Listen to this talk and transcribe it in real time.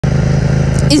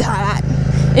It's hot.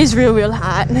 It's real, real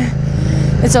hot.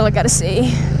 That's all I gotta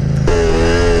say.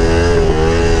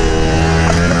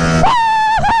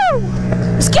 Woo-hoo!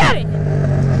 Let's get it!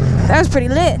 That was pretty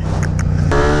lit.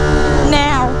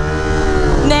 Now.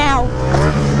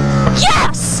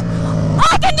 Yes!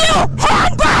 I can do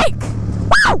handbrake!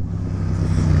 Woo!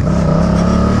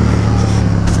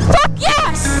 Fuck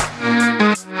yes!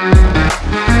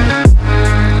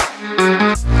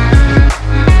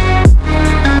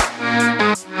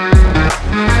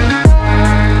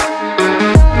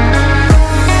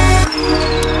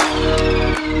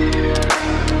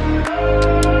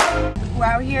 We're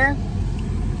out here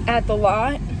at the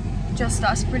lot, just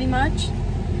us pretty much.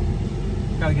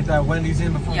 Gotta get that Wendy's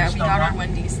in before we start. Yeah, we got our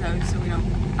Wendy's though, so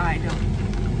I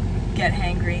don't get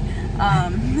hangry.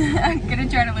 I'm gonna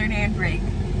try to learn handbrake.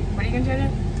 What are you gonna try to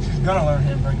do? She's gonna learn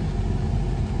handbrake.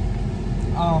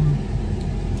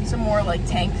 Some more like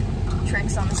tank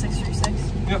tricks on the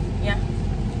 636. Yep. Yeah.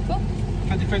 Cool.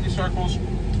 50-50 circles,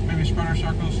 maybe sprinter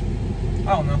circles.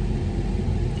 I don't know.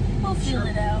 We'll feel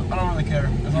it out. I don't really care,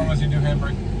 as long as you do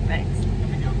handbrake. Thanks. There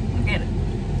we go. We'll get it.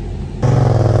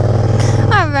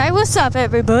 Alright, what's up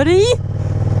everybody?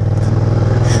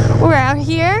 We're out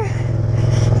here.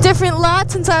 Different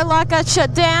lot since our lot got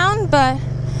shut down, but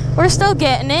we're still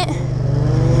getting it.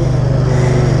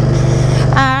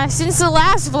 Since the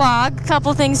last vlog, a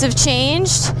couple things have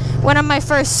changed. Went on my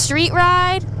first street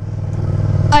ride.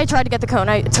 I tried to get the cone.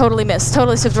 I totally missed.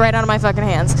 Totally slipped right out of my fucking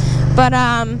hands. But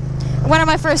went on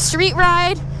my first street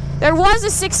ride. There was a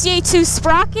 68.2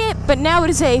 sprocket, but now it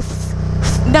is a...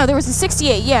 No, there was a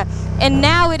 68, yeah. And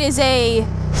now it is a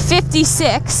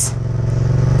 56.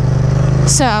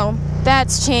 So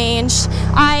that's changed.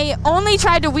 I only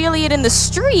tried to wheelie it in the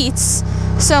streets,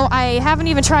 so I haven't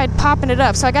even tried popping it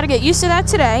up. So I got to get used to that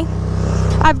today.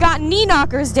 I've got knee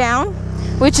knockers down,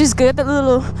 which is good. That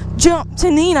little jump to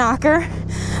knee knocker.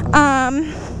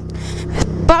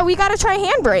 But we got to try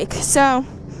handbrake. So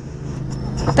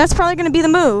that's probably going to be the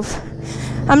move.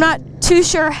 I'm not too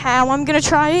sure how I'm going to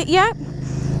try it yet.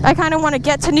 I kind of want to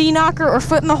get to knee knocker or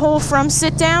foot in the hole from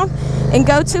sit down and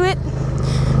go to it.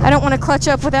 I don't want to clutch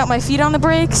up without my feet on the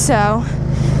brake, so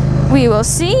we will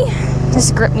see.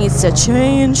 This grip needs to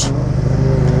change.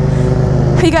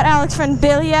 We got Alex's friend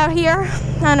Billy out here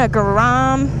on a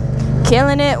Garam,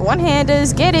 killing it.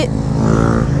 One-handers, get it.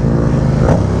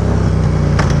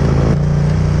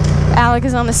 Alex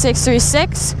is on the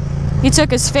 636. He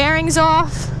took his fairings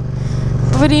off,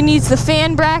 but he needs the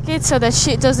fan bracket so that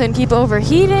shit doesn't keep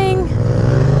overheating.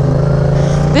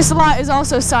 This lot is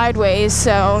also sideways,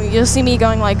 so you'll see me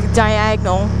going like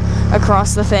diagonal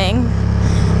across the thing.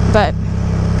 But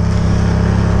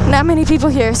not many people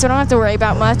here, so I don't have to worry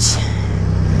about much.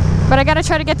 But I gotta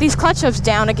try to get these clutch ups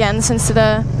down again since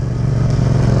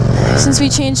we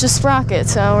changed the sprocket.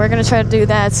 So we're gonna try to do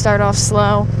that, start off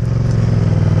slow.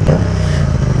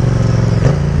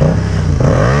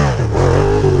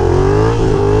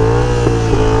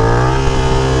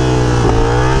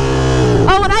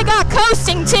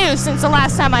 Too, since the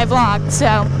last time I vlogged,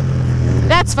 so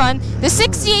that's fun. The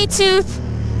 68 tooth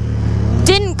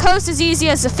didn't coast as easy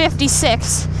as the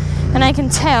 56, and I can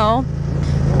tell.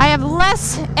 I have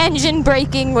less engine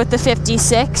braking with the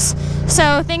 56,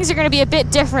 so things are going to be a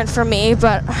bit different for me,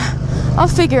 but I'll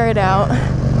figure it out.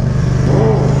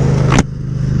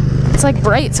 It's like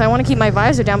bright, so I want to keep my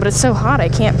visor down, but it's so hot I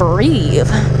can't breathe.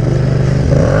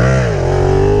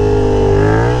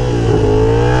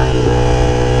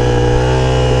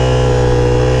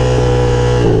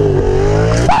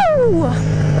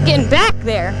 Getting back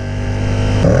there.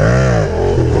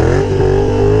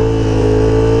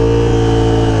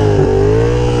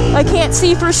 I can't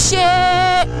see for shit.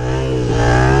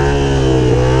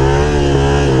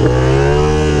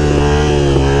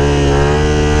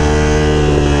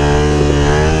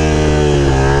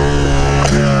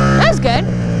 That's good.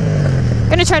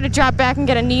 Gonna try to drop back and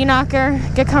get a knee knocker,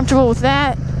 get comfortable with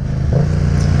that.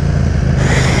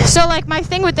 So like my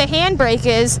thing with the handbrake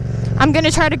is I'm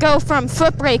gonna try to go from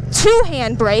foot brake to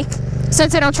handbrake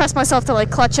since I don't trust myself to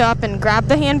like clutch up and grab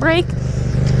the handbrake.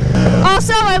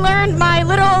 Also, I learned my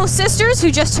little sisters who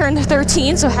just turned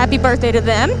 13, so happy birthday to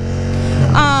them,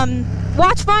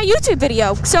 watch my YouTube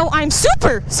video. So I'm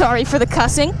super sorry for the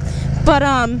cussing, but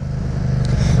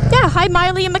yeah, hi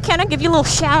Miley and McKenna, give you a little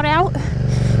shout out.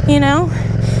 You know,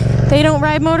 they don't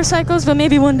ride motorcycles, but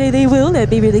maybe one day they will. That'd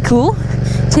be really cool.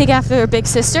 Take after their big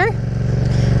sister.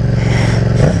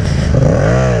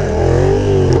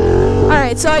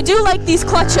 Alright, so I do like these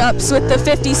clutch ups with the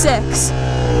 56.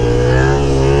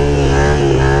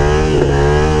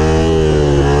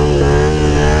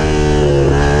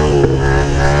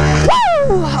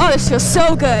 Woo! Oh this feels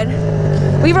so good.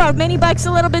 We rode mini bikes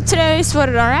a little bit today,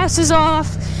 sweated our asses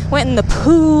off, went in the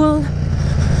pool.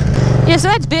 Yeah, so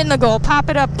that's been the goal. Pop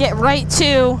it up, get right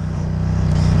to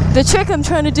the trick I'm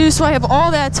trying to do so I have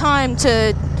all that time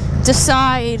to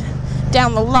decide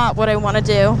down the lot what I want to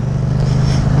do.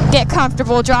 Get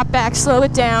comfortable, drop back, slow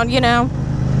it down, you know.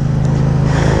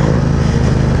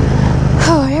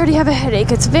 Oh, I already have a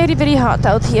headache. It's very, very hot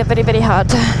out here. Very, very hot.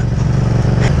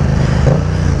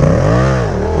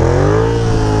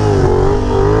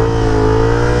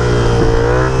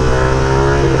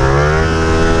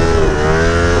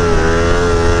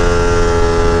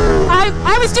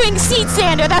 I was doing seat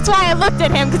stander. That's why I looked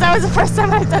at him, because that was the first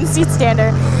time I've done seat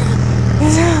stander.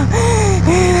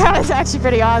 That was actually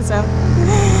pretty awesome.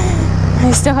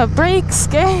 I still have brakes.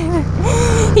 Good.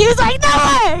 He was like, no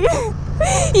way!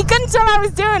 He couldn't tell I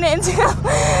was doing it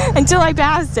until I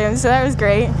passed him, so that was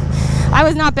great. I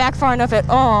was not back far enough at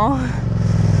all.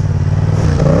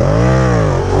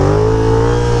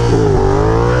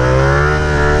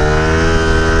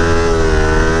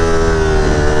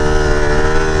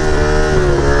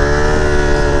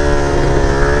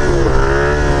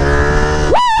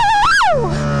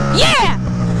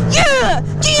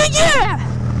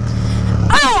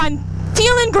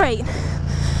 Great.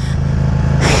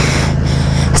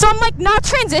 So I'm like not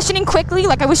transitioning quickly.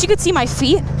 Like I wish you could see my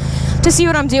feet to see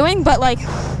what I'm doing, but like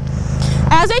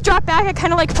as I drop back, I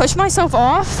kind of like push myself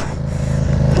off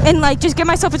and like just give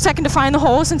myself a second to find the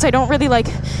hole, since I don't really like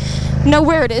know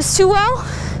where it is too well.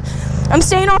 I'm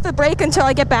staying off the brake until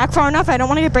I get back far enough. I don't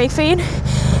want to get brake fade.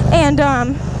 And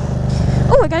oh,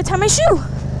 I gotta tie my shoe.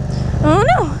 Oh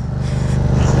no,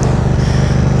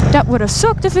 that would have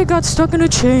sucked if it got stuck in a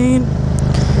chain.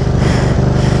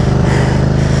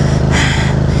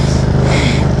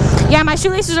 Yeah, my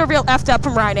shoelaces are real effed up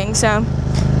from riding, so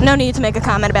no need to make a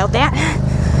comment about that.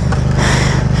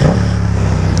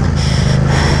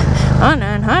 Hold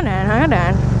on, hold on, hold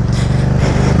on.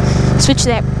 Switch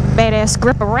that badass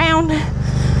grip around.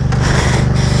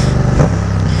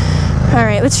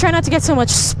 Alright, let's try not to get so much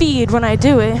speed when I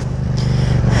do it.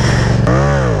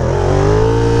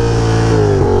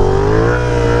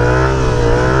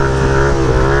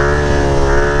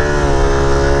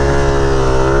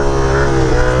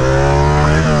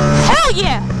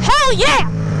 Yeah!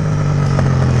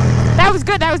 That was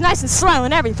good. That was nice and slow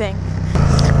and everything.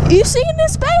 You seeing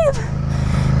this, babe?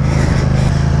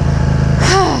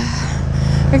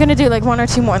 We're gonna do like one or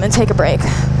two more and then take a break.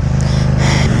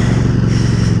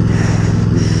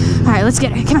 Alright, let's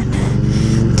get it. Come on.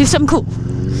 Do something cool.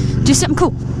 Do something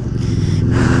cool.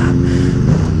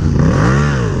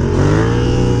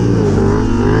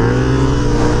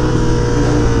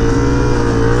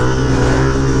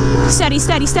 Steady,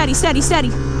 steady, steady, steady,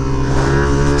 steady.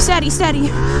 Steady, steady,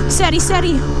 steady,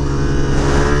 steady.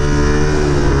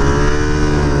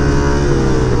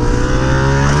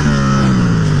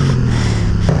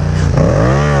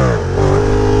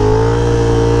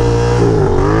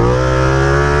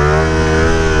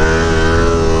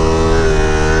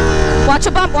 Watch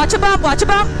a bump, watch a bump, watch a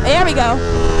bump. There we go.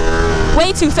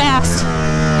 Way too fast.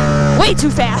 Way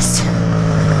too fast.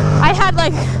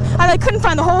 I couldn't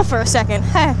find the hole for a second.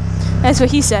 That's what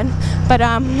he said. But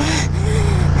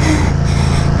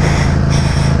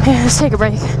yeah, let's take a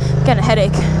break. Getting a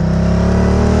headache.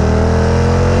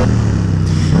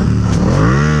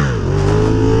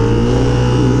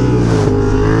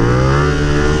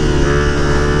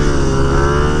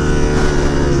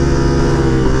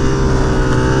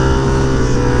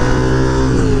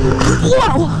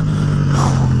 Whoa!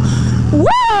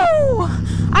 Whoa!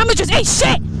 I'ma just eat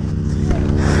shit!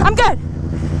 I'm good.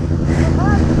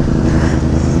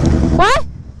 What?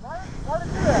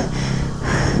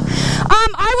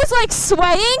 I was like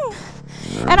swaying,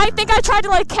 and I think I tried to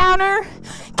like counter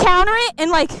it,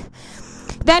 and like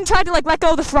then tried to like let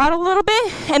go of the throttle a little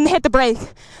bit and hit the brake.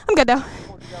 I'm good though.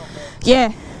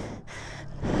 Yeah.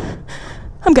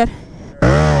 I'm good.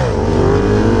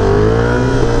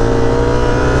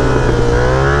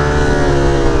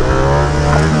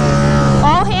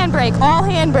 All handbrake, all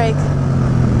handbrake.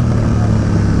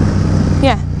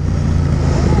 Yeah.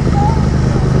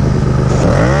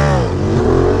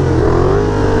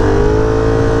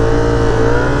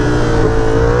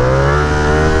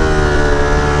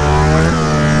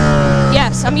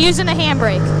 Yes, I'm using the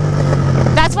handbrake.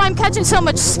 That's why I'm catching so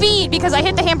much speed, because I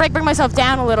hit the handbrake, bring myself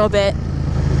down a little bit.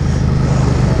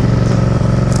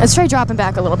 Let's try dropping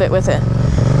back a little bit with it.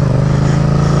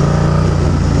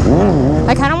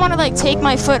 I kind of want to like take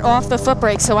my foot off the foot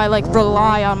brake so I like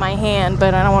rely on my hand,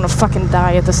 but I don't want to fucking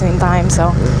die at the same time,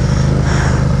 so.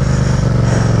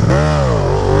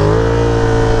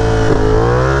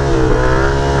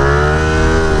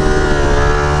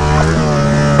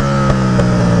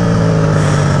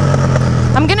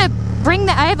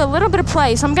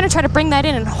 play, so I'm gonna try to bring that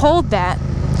in and hold that,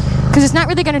 because it's not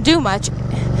really gonna do much.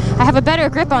 I have a better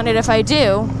grip on it if I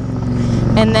do,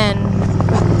 and then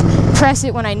press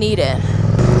it when I need it.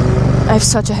 I have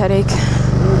such a headache.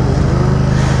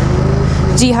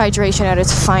 Dehydration at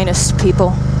its finest,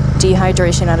 people.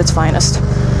 Dehydration at its finest.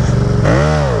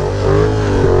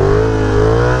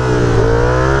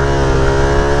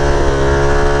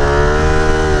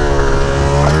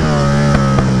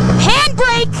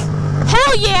 Handbrake!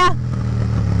 Hell yeah!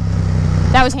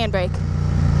 That was handbrake.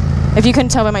 If you couldn't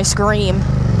tell by my scream.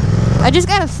 I just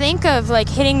gotta think of like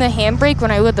hitting the handbrake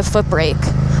when I would the foot brake.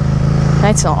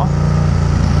 That's all.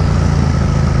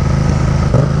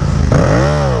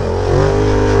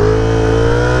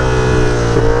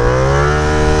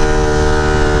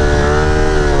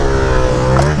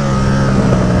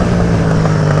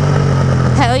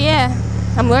 Hell yeah.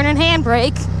 I'm learning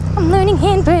handbrake. I'm learning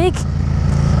handbrake.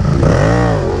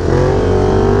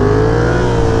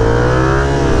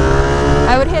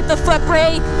 I would hit the foot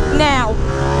brake now.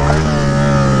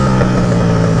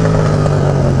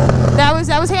 That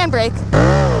was handbrake.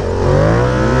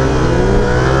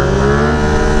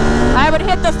 I would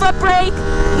hit the foot brake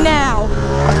now.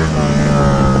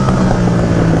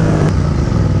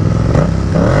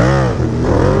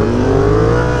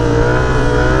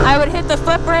 I would hit the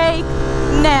foot brake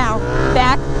now.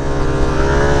 Back.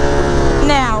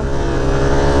 Now.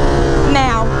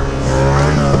 Now.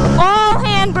 All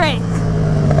handbrake.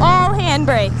 All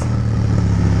handbrake.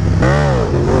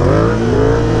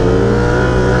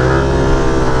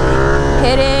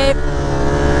 Hit it.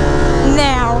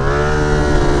 Now.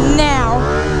 Now.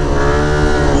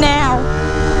 Now.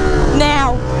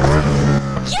 Now.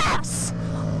 Yes!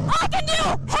 I can do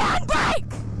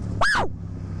handbrake! Woo!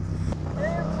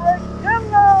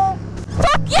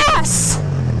 Fuck yes!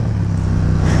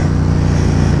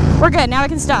 We're good, now I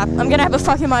can stop. I'm gonna have a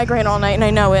fucking migraine all night and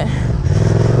I know it.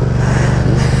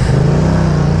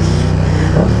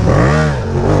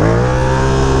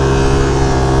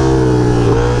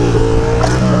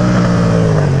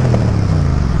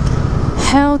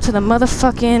 Hell to the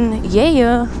motherfucking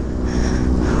yeah.